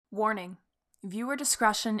Warning: viewer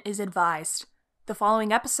discretion is advised. The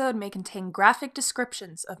following episode may contain graphic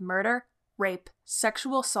descriptions of murder, rape,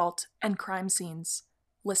 sexual assault, and crime scenes.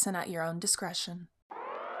 Listen at your own discretion.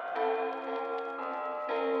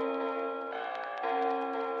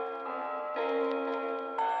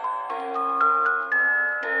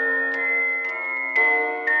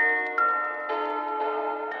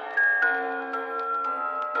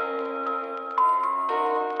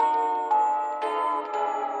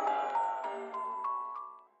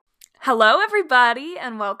 Hello, everybody,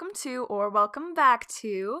 and welcome back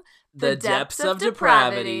to The Depths of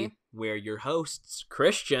Depravity. We're your hosts,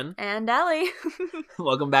 Christian and Ellie.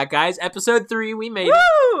 Welcome back, guys. Episode 3, we made it.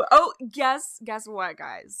 Woo! Oh, guess what,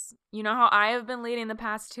 guys? You know how I have been leading the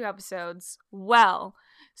past 2 episodes? Well,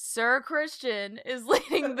 Sir Christian is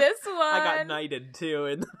leading this one. I got knighted,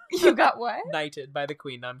 too. You got what? Knighted by the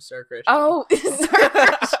queen. I'm Sir Christian. Oh, Sir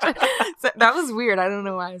Christian. That was weird. I don't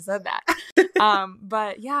know why I said that.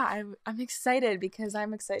 But yeah, I'm excited because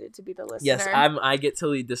I'm excited to be the listener. Yes, I get to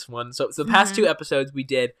lead this one. So the past 2 episodes, we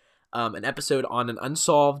did an episode on an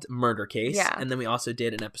unsolved murder case. Yeah. And then we also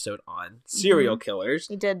did an episode on serial killers.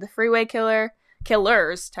 We did the freeway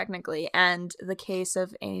killers, technically, and the case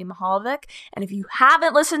of Amy Mihaljevic. And if you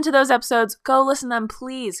haven't listened to those episodes, go listen to them,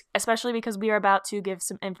 please, especially because we are about to give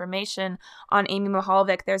some information on Amy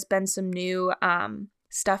Mihaljevic. There's been some new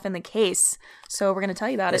stuff in the case, so we're going to tell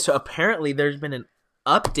you about it. So apparently there's been an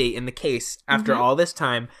update in the case after all this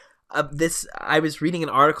time. I was reading an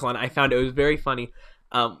article and I found it was very funny.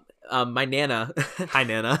 My Nana, hi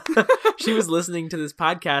Nana, she was listening to this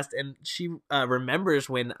podcast and she remembers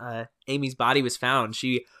when Amy's body was found.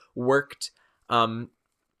 She worked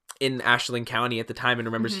in Ashland County at the time and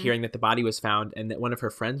remembers hearing that the body was found and that one of her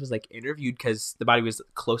friends was like interviewed because the body was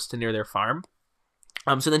close to near their farm.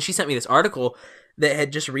 So then she sent me this article that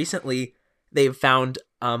had just recently they've found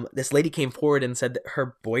this lady came forward and said that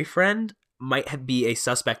her boyfriend might be a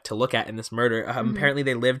suspect to look at in this murder. Apparently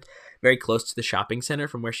they lived very close to the shopping center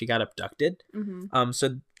from where she got abducted.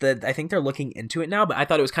 So I think they're looking into it now, but I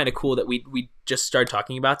thought it was kind of cool that we just started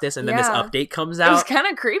talking about this and then this update comes out. It was kind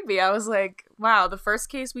of creepy. I was like, wow, the first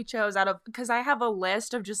case we chose because I have a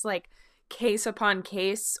list of just like case upon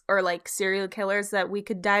case or like serial killers that we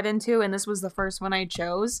could dive into, and this was the first one I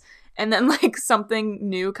chose, and then like something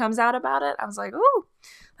new comes out about it. I was like, ooh,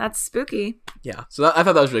 that's spooky. Yeah, so I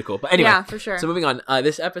thought that was really cool. But anyway, yeah, for sure. So moving on,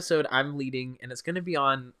 this episode I'm leading and it's going to be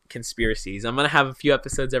on conspiracies. I'm going to have a few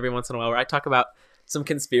episodes every once in a while where I talk about some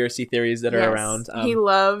conspiracy theories that are around. He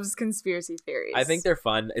loves conspiracy theories. I think they're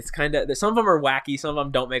fun. It's kind of, some of them are wacky, some of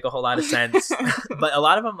them don't make a whole lot of sense, but a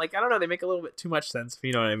lot of them, like, I don't know, they make a little bit too much sense, if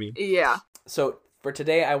you know what I mean. Yeah. So for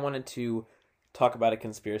today, I wanted to talk about a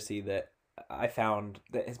conspiracy that I found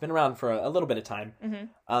that has been around for a little bit of time.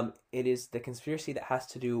 It is the conspiracy that has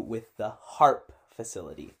to do with the HAARP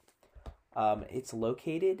facility. It's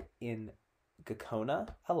located in Gakona,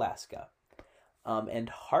 Alaska. And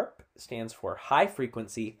HAARP stands for High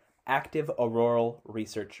Frequency Active Auroral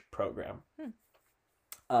Research Program.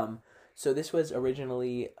 So this was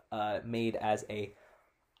originally made as a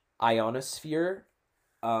ionosphere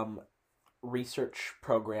research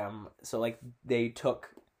program. So like they took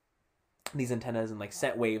these antennas and like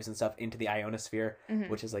sent waves and stuff into the ionosphere,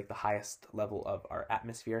 which is like the highest level of our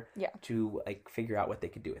atmosphere, to like figure out what they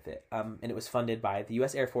could do with it. And it was funded by the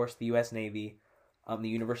U.S. Air Force, the U.S. Navy, the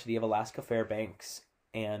University of Alaska Fairbanks,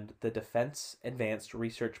 and the Defense Advanced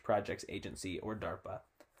Research Projects Agency, or DARPA.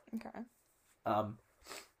 Okay.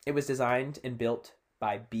 It was designed and built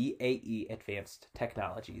by BAE Advanced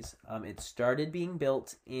Technologies. It started being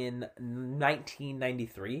built in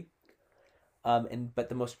 1993, but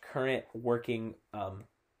the most current working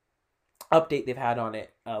update they've had on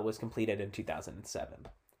it was completed in 2007.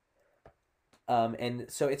 And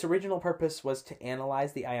so its original purpose was to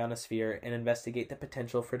analyze the ionosphere and investigate the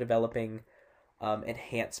potential for developing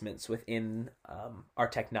enhancements within our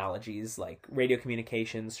technologies like radio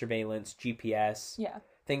communications, surveillance, GPS,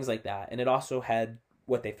 things like that. And it also had,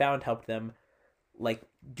 what they found helped them like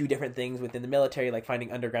do different things within the military, like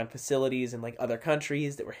finding underground facilities in like other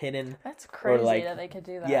countries that were hidden. That's crazy, or, like, that they could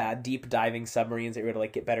do that. Yeah, deep diving submarines that were to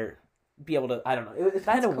like get better, be able to, I don't know. It's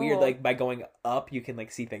kind of weird, like by going up, you can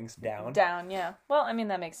like see things down. Down, yeah. Well, I mean,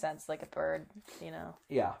 that makes sense. Like a bird, you know.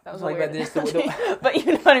 Yeah. That was like weird. But you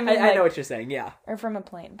know what I mean? I know what you're saying, yeah. Or from a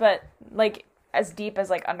plane. But like as deep as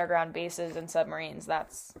like underground bases and submarines,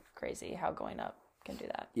 that's crazy how going up can do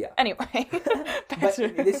that. Yeah. Anyway. But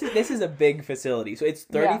this is a big facility. So it's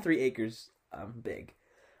 33 acres big.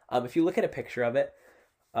 If you look at a picture of it,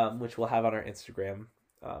 which we'll have on our Instagram,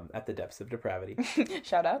 at the Depths of Depravity.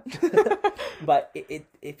 Shout out. But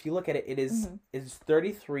if you look at it, it's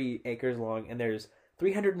 33 acres long, and there's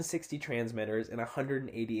 360 transmitters and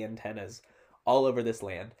 180 antennas all over this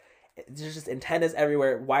land. There's just antennas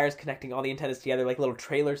everywhere, wires connecting all the antennas together, like little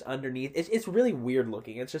trailers underneath. It's really weird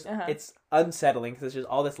looking. It's just it's unsettling because it's just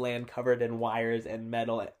all this land covered in wires and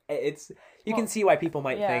metal. You can see why people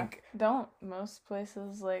might think. Don't most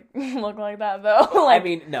places like look like that though? Like, I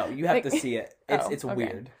mean, no, you have to see it. It's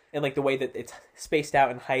weird, and like the way that it's spaced out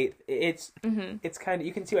in height. It's kind of,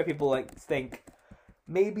 you can see why people like think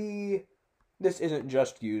maybe this isn't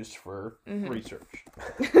just used for research.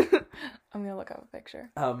 I'm gonna look up a picture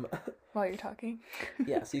while you're talking.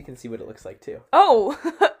 Yeah, so you can see what it looks like too. Oh,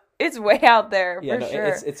 it's way out there for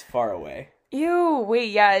sure. It's far away. Ew,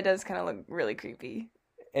 wait, yeah, it does kind of look really creepy.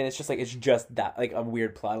 And it's just that, like a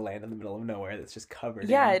weird plot of land in the middle of nowhere that's just covered.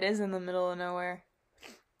 Yeah, it is in the middle of nowhere.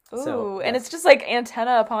 Ooh, and it's just like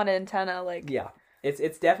antenna upon antenna, like. Yeah,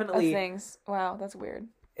 it's definitely things. Wow, that's weird.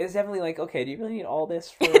 It's definitely like, okay, do you really need all this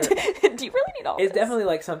for... Do you really need all this? It's definitely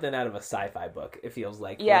like something out of a sci-fi book, it feels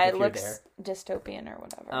like. Yeah, like it looks dystopian or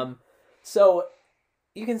whatever. So,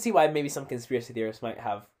 you can see why maybe some conspiracy theorists might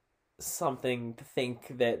have something to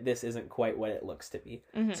think that this isn't quite what it looks to be.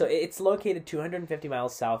 So, it's located 250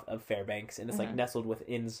 miles south of Fairbanks, and it's like nestled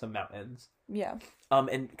within some mountains. Yeah.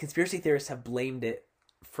 And conspiracy theorists have blamed it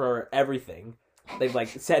for everything. They've like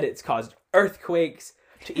said it's caused earthquakes,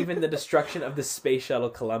 to even the destruction of the space shuttle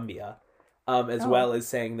Columbia, as well as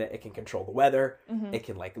saying that it can control the weather, it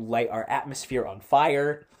can like light our atmosphere on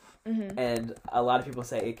fire, and a lot of people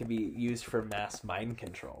say it can be used for mass mind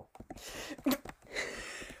control.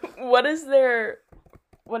 What is their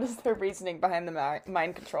reasoning behind the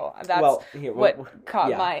mind control? That's what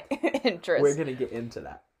caught my interest. We're gonna get into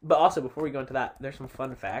that, but also before we go into that, there's some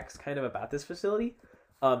fun facts kind of about this facility.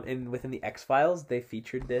 Within the X-Files, they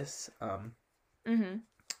featured this.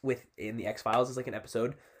 Within the X-Files is like an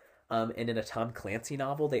episode, and in a Tom Clancy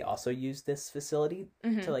novel they also used this facility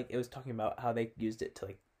to like, it was talking about how they used it to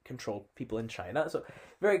like control people in China, so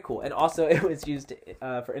very cool. And also it was used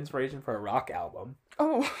for inspiration for a rock album.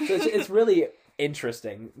 So it's really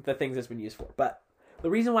interesting the things it's been used for. But the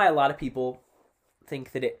reason why a lot of people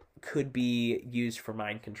think that it could be used for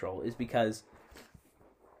mind control is because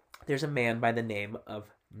there's a man by the name of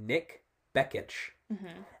Nick Bekich.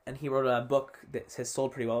 And he wrote a book that has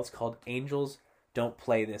sold pretty well. It's called Angels Don't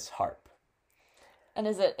Play This HAARP. And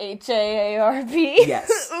is it HAARP?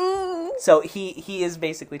 Yes. Ooh. So he is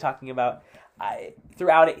basically talking about,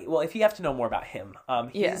 throughout it, well, if you have to know more about him,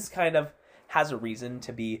 he's kind of has a reason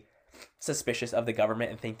to be suspicious of the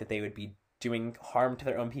government and think that they would be doing harm to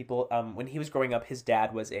their own people. When he was growing up, his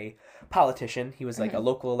dad was a politician. He was like a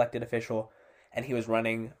local elected official, and he was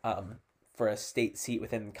running for a state seat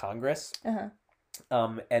within Congress.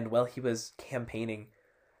 And while he was campaigning,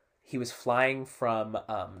 he was flying from,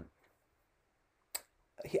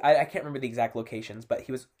 I can't remember the exact locations, but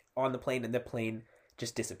he was on the plane and the plane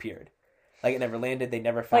just disappeared. Like it never landed, they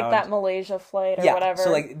never found... Like that Malaysia flight or whatever.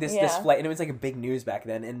 So like this flight, and it was like a big news back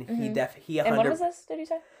then, and he And when was this, did you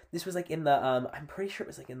say? This was like in the, I'm pretty sure it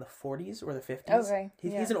was like in the 40s or the 50s. Okay.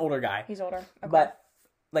 He's an older guy. He's older. Okay. But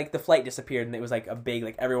like the flight disappeared, and it was like a big,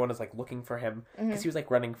 like everyone was like looking for him because he was like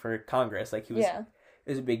running for Congress. Like he was, it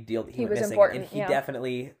was a big deal that he went was missing, important, and he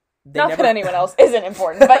definitely. Not that anyone else isn't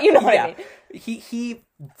important, but you know what I mean. He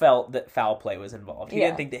felt that foul play was involved. He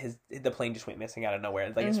didn't think that the plane just went missing out of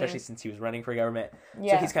nowhere, like especially since he was running for government.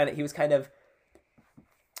 So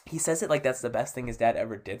he says it like that's the best thing his dad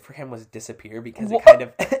ever did for him was disappear, because it kind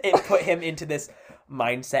of it put him into this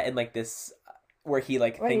mindset and like this where he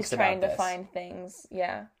like thinks about this. He's trying to find things,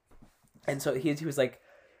 And so he was like,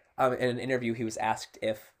 in an interview, he was asked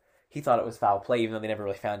if he thought it was foul play, even though they never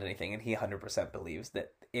really found anything, and he 100% believes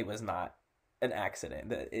that it was not an accident,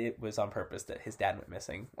 that it was on purpose that his dad went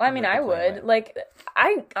missing. Well, I mean, I would. Like,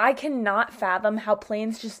 I cannot fathom how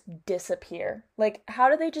planes just disappear. Like, how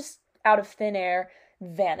do they just, out of thin air,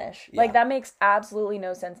 vanish? Yeah. Like, that makes absolutely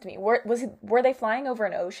no sense to me. Were they flying over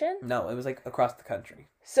an ocean? No, it was, like, across the country.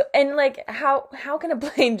 So, and, like, how can a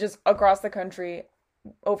plane just across the country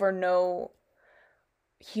over no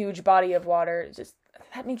huge body of water just...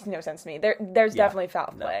 That makes no sense to me. There's definitely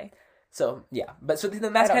foul play. No. So, yeah. But so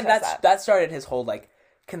then that started his whole, like,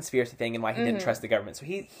 conspiracy thing and why he didn't trust the government. So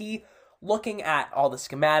he looking at all the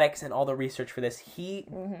schematics and all the research for this, he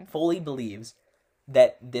fully believes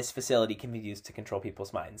that this facility can be used to control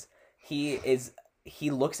people's minds. He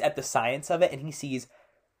looks at the science of it and he sees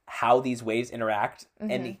how these waves interact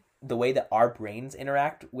and the way that our brains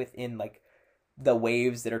interact within, like, the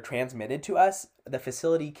waves that are transmitted to us. The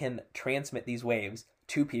facility can transmit these waves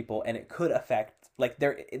to people, and it could affect, like,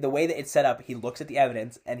 the way that it's set up. He looks at the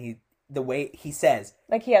evidence and he the way he says,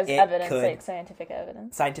 like he has evidence, like scientific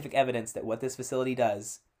evidence that what this facility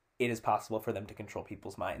does, it is possible for them to control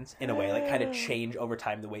people's minds in a way, like kind of change over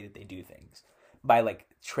time the way that they do things by like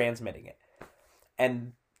transmitting it.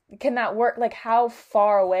 And can that work? Like, how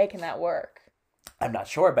far away can that work? I'm not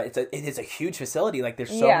sure, but it is a huge facility. Like, there's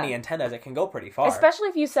so many antennas, it can go pretty far. Especially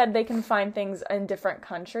if you said they can find things in different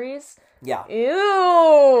countries. Yeah.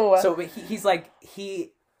 Ew. So he's like,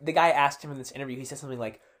 the guy asked him in this interview, he said something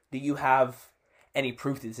like, do you have any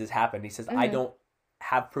proof that this has happened? He says, I don't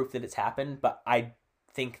have proof that it's happened, but I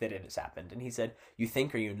think that it has happened. And he said, you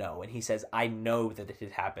think or you know? And he says, I know that it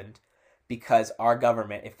has happened because our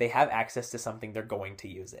government, if they have access to something, they're going to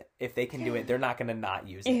use it. If they can do it, they're not going to not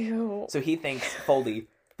use it. Ew. So he thinks fully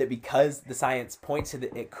that because the science points to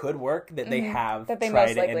that it could work, that they have that they tried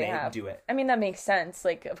most it and likely they have. do it. I mean, that makes sense.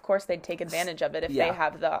 Like, of course they'd take advantage of it if they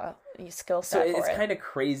have the skill set so for it. It's kind of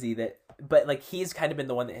crazy that, but like he's kind of been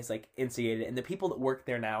the one that has like instigated it. And the people that work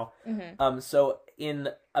there now, so in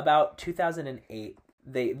about 2008,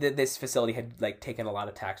 this facility had like taken a lot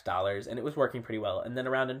of tax dollars and it was working pretty well. And then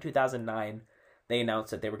around in 2009, they announced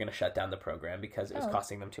that they were going to shut down the program because it was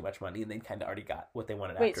costing them too much money and they kind of already got what they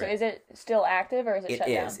wanted. Wait, so is it still active or is it shut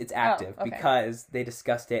down? It's active because they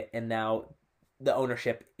discussed it and now the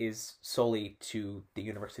ownership is solely to the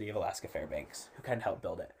University of Alaska Fairbanks, who kind of helped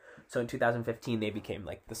build it. So in 2015, they became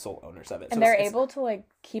like the sole owners of it. And so they're able to like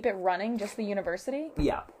keep it running, just the university?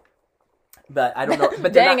 Yeah. But I don't know.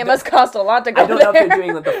 But dang, it must cost a lot to go I don't know if they're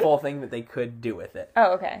doing like the full thing that they could do with it.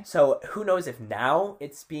 Oh, okay. So who knows if now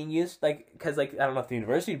it's being used, like, because like I don't know if the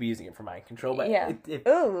university would be using it for mind control, but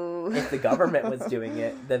if the government was doing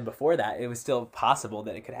it, then before that it was still possible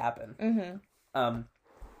that it could happen.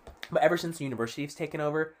 But ever since the university's taken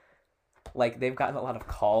over, like they've gotten a lot of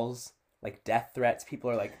calls, like death threats. People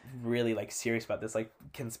are like really like serious about this. Like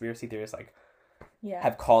conspiracy theorists like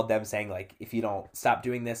have called them saying like, if you don't stop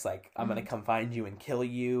doing this, like I'm gonna come find you and kill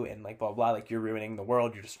you and like blah blah. Like you're ruining the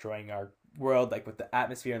world. You're destroying our world. Like with the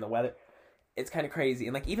atmosphere and the weather, it's kind of crazy.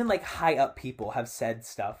 And like even like high up people have said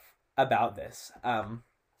stuff about this.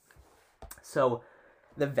 So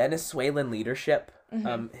the Venezuelan leadership,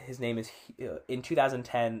 his name is in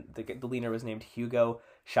 2010. The leader was named Hugo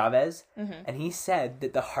Chavez, and he said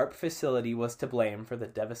that the HAARP facility was to blame for the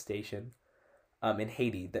devastation in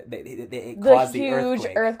Haiti. That it caused the huge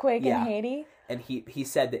earthquake in Haiti. And he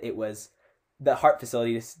said that it was the HAARP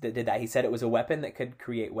facility that did that. He said it was a weapon that could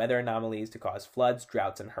create weather anomalies to cause floods,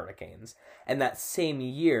 droughts, and hurricanes. And that same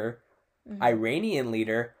year, Iranian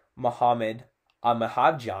leader Mohammed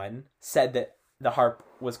Ahmadinejad said that the HAARP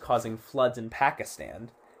was causing floods in Pakistan,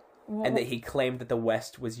 and that he claimed that the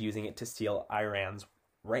West was using it to steal Iran's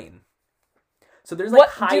rain. So there's like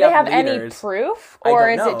high up leaders. Do they have any proof, or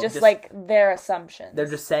is it just like their assumptions? They're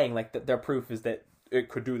just saying like that their proof is that it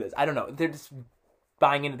could do this. I don't know. They're just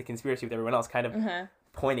buying into the conspiracy with everyone else, kind of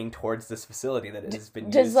pointing towards this facility that has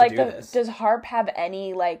been used to do this. Does HAARP have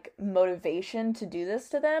any like motivation to do this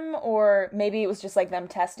to them, or maybe it was just like them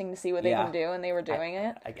testing to see what they can do, and they were doing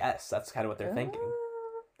it? I guess that's kind of what they're thinking.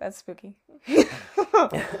 That's spooky.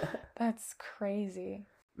 That's crazy.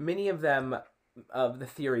 Many of them, of the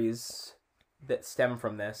theories that stem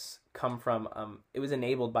from this, come from, it was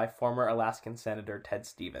enabled by former Alaskan Senator Ted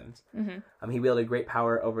Stevens. He wielded great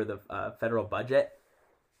power over the federal budget,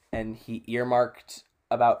 and he earmarked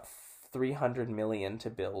about $300 million to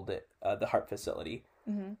build it, the HAARP facility.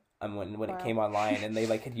 When it came online, and they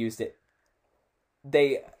like had used it.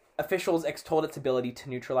 Officials extolled its ability to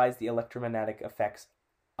neutralize the electromagnetic effects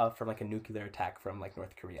from like a nuclear attack from like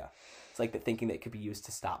North Korea. It's like the thinking that it could be used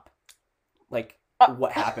to stop like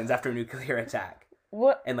what happens after a nuclear attack.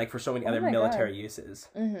 What? And like for so many other military uses.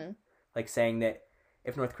 Like saying that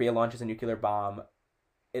if North Korea launches a nuclear bomb,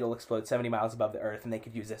 it'll explode 70 miles above the earth, and they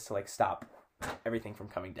could use this to like stop everything from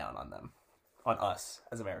coming down on them, on us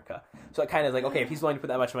as America. So it kind of like, okay, if he's willing to put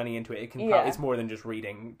that much money into it, it can probably, it's more than just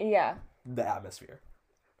reading the atmosphere.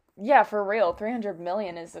 Yeah, for real. 300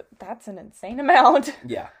 million that's an insane amount.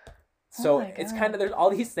 Yeah. So it's kind of, there's all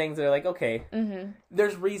these things that are like, okay,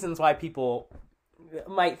 there's reasons why people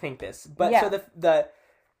might think this. But so the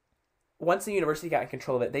once the university got in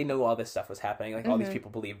control of it, they knew all this stuff was happening. Like all these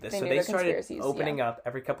people believed this. So they started opening up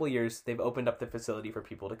every couple of years. They've opened up the facility for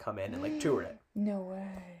people to come in and like tour it. No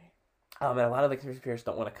way. And a lot of the conspirators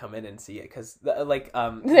don't want to come in and see it because, like,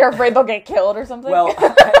 they're afraid they'll get killed or something. Well,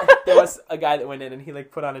 there was a guy that went in and he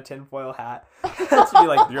like put on a tinfoil hat to be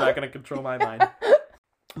like, "You're not going to control my mind."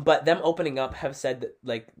 But them opening up have said that,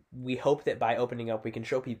 like, we hope that by opening up, we can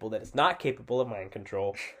show people that it's not capable of mind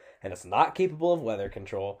control, and it's not capable of weather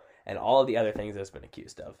control, and all of the other things that it's been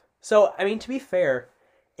accused of. So, I mean, to be fair,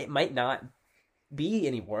 it might not be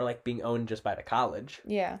anymore, like being owned just by the college.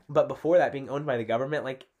 Yeah. But before that, being owned by the government,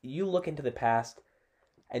 like you look into the past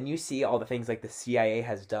and you see all the things like the CIA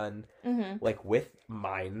has done, like with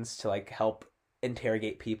mines to like help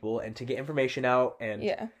interrogate people and to get information out.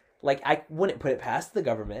 And like, I wouldn't put it past the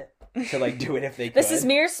government to like do it if they could. This is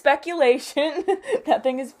mere speculation. That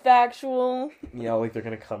thing is factual. You know, like they're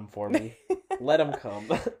going to come for me. Let them come.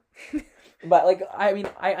 But like, I mean,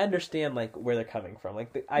 I understand like where they're coming from.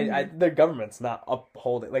 Like, the government's not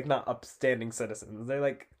upholding, like not upstanding citizens. They're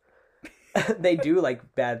like, they do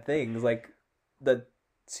like bad things, like the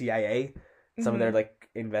CIA, some of their like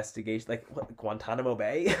investigations, like what, Guantanamo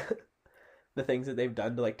Bay, the things that they've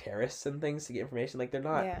done to like terrorists and things to get information. Like they're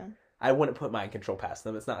not. Yeah. I wouldn't put mind control past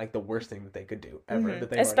them. It's not like the worst thing that they could do ever.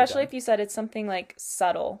 That especially if you said it's something like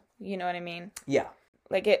subtle. You know what I mean? Yeah.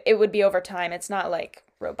 Like it would be over time. It's not like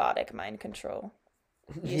robotic mind control.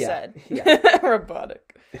 You said. Yeah.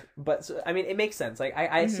 Robotic. But so, I mean, it makes sense. Like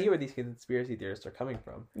I see where these conspiracy theorists are coming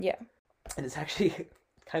from. Yeah. And it's actually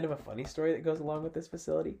kind of a funny story that goes along with this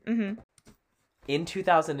facility. In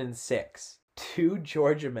 2006, 2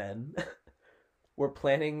 Georgia men were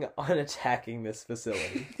planning on attacking this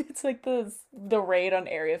facility. It's like the raid on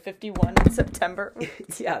Area 51 in September.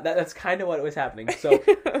 Yeah, that's kind of what was happening. So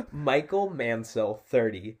Michael Mansell,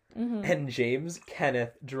 30, and James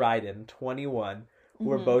Kenneth Dryden, 21,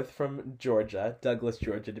 were both from Georgia, Douglas,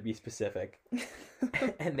 Georgia to be specific.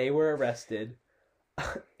 And they were arrested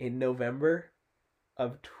in November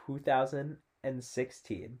of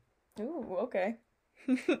 2016. Ooh, okay.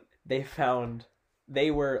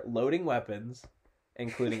 They were loading weapons,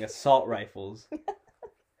 including assault rifles.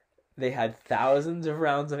 They had thousands of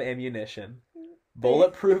rounds of ammunition,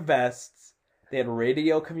 bulletproof vests. They had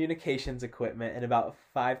radio communications equipment, and about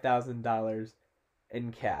 $5,000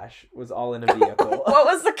 in cash was all in a vehicle. What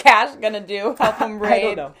was the cash gonna do? Help them raid? I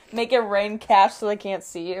don't know. Make it rain cash so they can't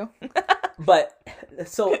see you? But,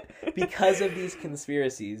 so, because of these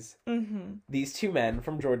conspiracies, these 2 men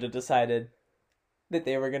from Georgia decided that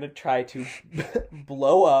they were going to try to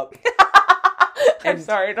blow up. I'm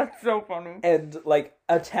sorry, that's so funny. And, like,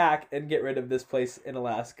 attack and get rid of this place in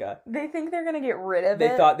Alaska. They think they're going to get rid of it?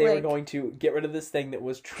 They thought they were going to get rid of this thing that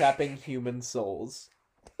was trapping human souls.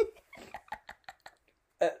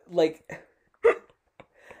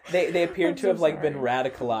 They appeared to have, like, been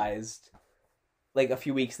radicalized. Like, a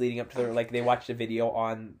few weeks leading up to their, like, they watched a video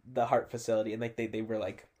on the HAARP facility, and, like, they were,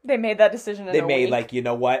 like... They made that decision in a week. Like, you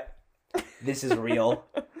know what? This is real.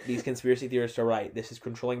 These conspiracy theorists are right. This is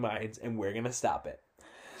controlling minds, and we're going to stop it.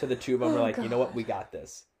 So the 2 of them were like, God. You know what? We got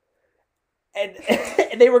this. And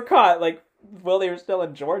they were caught, like, while they were still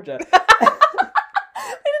in Georgia. They didn't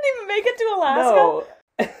even make it to Alaska?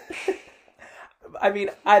 No. I mean,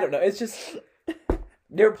 I don't know. It's just...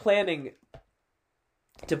 They're planning...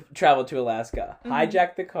 to travel to Alaska,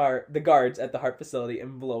 hijack the guards at the HAARP facility,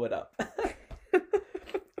 and blow it up.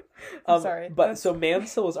 Sorry. But so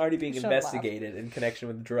Mansell was already being investigated in connection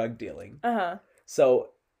with drug dealing. So,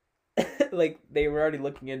 like, they were already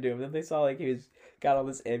looking into him. Then they saw, like, he got all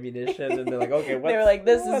this ammunition, and they're like, okay, they were like,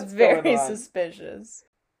 this is very suspicious.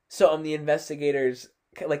 So, the investigators,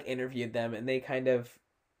 like, interviewed them, and they kind of,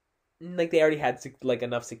 like, they already had, like,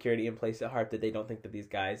 enough security in place at HAARP that they don't think that these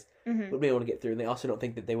guys would be able to get through. And they also don't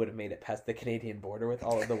think that they would have made it past the Canadian border with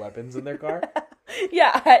all of the weapons in their car.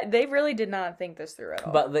 Yeah, they really did not think this through at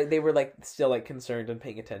all. But they were, like, still, like, concerned and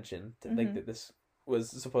paying attention to, like, that this was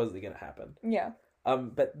supposedly going to happen. Yeah.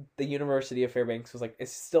 But the University of Fairbanks was, like,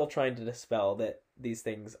 is still trying to dispel that these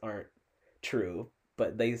things aren't true.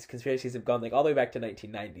 But these conspiracies have gone, like, all the way back to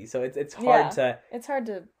 1990. So it's hard to... It's hard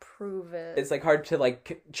to prove it. It's, like, hard to,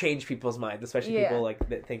 like, change people's minds, especially people, like,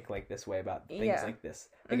 that think, like, this way about things like this.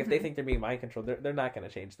 Like, if they think they're being mind controlled, they're not going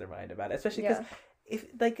to change their mind about it. Especially because, if,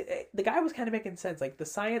 like, the guy was kind of making sense. Like, the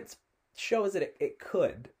science shows that it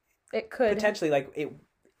could. It could. Potentially, like, it,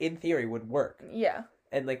 in theory, would work. Yeah.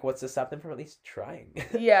 And, like, what's to stop them from at least trying?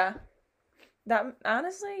 Yeah. That,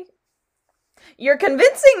 honestly... You're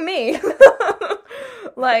convincing me.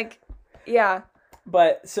 Like, yeah.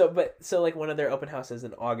 But so like one of their open houses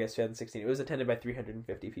in August 2016, it was attended by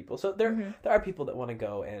 350 people. So there are people that want to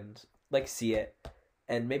go and like see it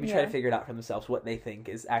and maybe try to figure it out for themselves what they think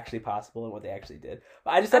is actually possible and what they actually did.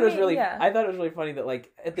 But I just thought I thought it was really funny that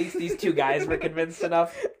like at least these 2 guys were convinced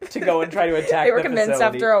enough to go and try to attack. They were convinced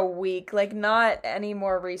facility. After a week, like not any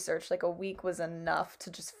more research. Like a week was enough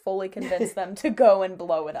to just fully convince them to go and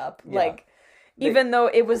blow it up. Yeah. Like. Even though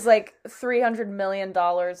it was like $300 million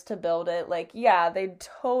to build it, like, yeah, they'd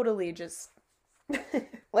totally just,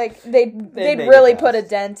 like, they'd really put a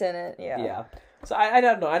dent in it. Yeah. Yeah. So I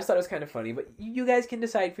don't know. I just thought it was kind of funny, but you guys can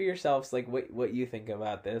decide for yourselves, like, what you think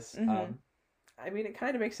about this. I mean, it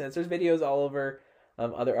kind of makes sense. There's videos all over.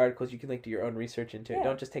 Other articles you can like do your own research into it.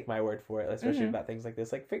 Don't just take my word for it, especially about things like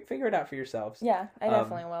this. Like figure it out for yourselves. Yeah, I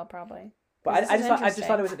definitely will probably. But I just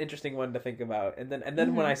thought it was an interesting one to think about. And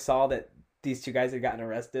then when I saw that these two guys had gotten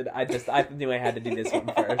arrested, I knew I had to do this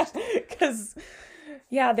one first. Because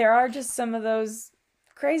there are just some of those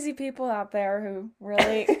crazy people out there who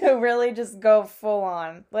really just go full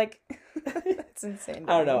on. Like, it's insane.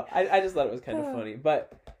 I don't know. I just thought it was kind of funny,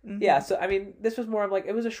 but. Yeah, so I mean, this was more of like,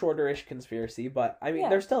 it was a shorter-ish conspiracy, but I mean,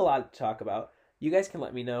 there's still a lot to talk about. You guys can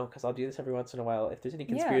let me know, because I'll do this every once in a while. If there's any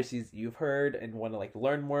conspiracies you've heard and want to like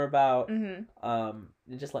learn more about,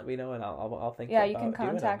 just let me know and I'll think. Yeah, you can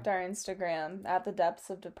contact our Instagram at the Depths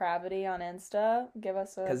of Depravity on Insta. Give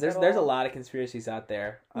us a because there's a lot of conspiracies out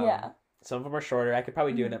there. Some of them are shorter. I could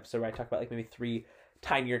probably do an episode where I talk about like maybe 3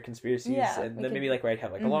 tinier conspiracies, and then maybe like where I'd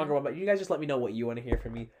have like a longer one. But you guys just let me know what you want to hear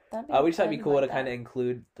from me. We just thought it'd be cool to kind of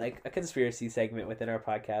include like a conspiracy segment within our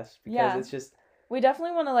podcast, because it's just, we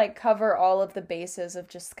definitely want to like cover all of the bases of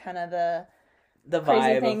just kind of the crazy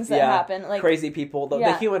vibe things of, that happen, like crazy people,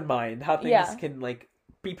 the human mind, how things can like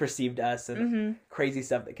be perceived us, and crazy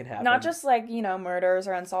stuff that can happen. Not just like, murders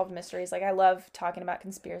or unsolved mysteries. Like, I love talking about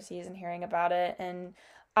conspiracies and hearing about it, and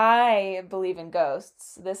I believe in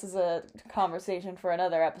ghosts. This is a conversation for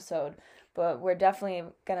another episode, but we're definitely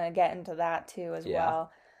gonna get into that too as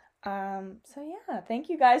well. So yeah, thank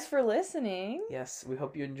you guys for listening. Yes, we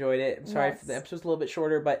hope you enjoyed it. I'm sorry if the episode's a little bit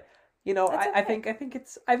shorter, but I think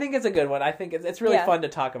it's a good one. I think it's really fun to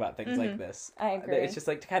talk about things like this. I agree. It's just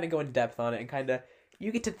like to kind of go in depth on it, and kind of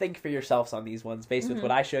you get to think for yourselves on these ones based with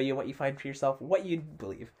what I show you and what you find for yourself, what you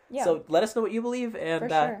believe. Yeah. So let us know what you believe, and for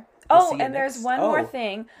sure. And there's one more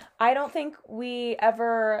thing. I don't think we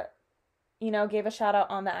ever, gave a shout out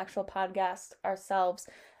on the actual podcast ourselves.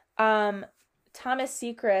 Thomas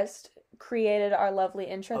Seacrest created our lovely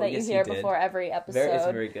intro that you hear before every episode. It's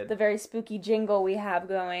very good. The very spooky jingle we have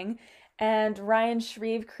going. And Ryan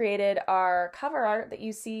Shreve created our cover art that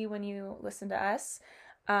you see when you listen to us.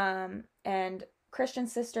 And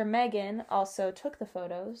Christian's sister Megan also took the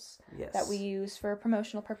photos that we use for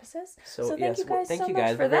promotional purposes. So thank you guys so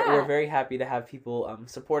much for that. We're very happy to have people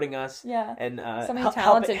supporting us. Yeah. And so many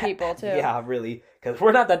talented people too. Yeah, really. Because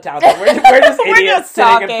we're not that talented. We're just idiots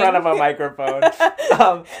sitting in front of a microphone.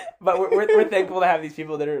 But we're thankful to have these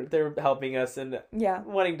people that are helping us and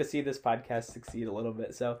wanting to see this podcast succeed a little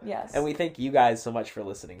bit. So and we thank you guys so much for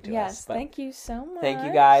listening to us. Yes, thank you so much. Thank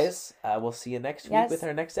you guys. We'll see you next week with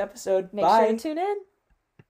our next episode. Make sure to tune in.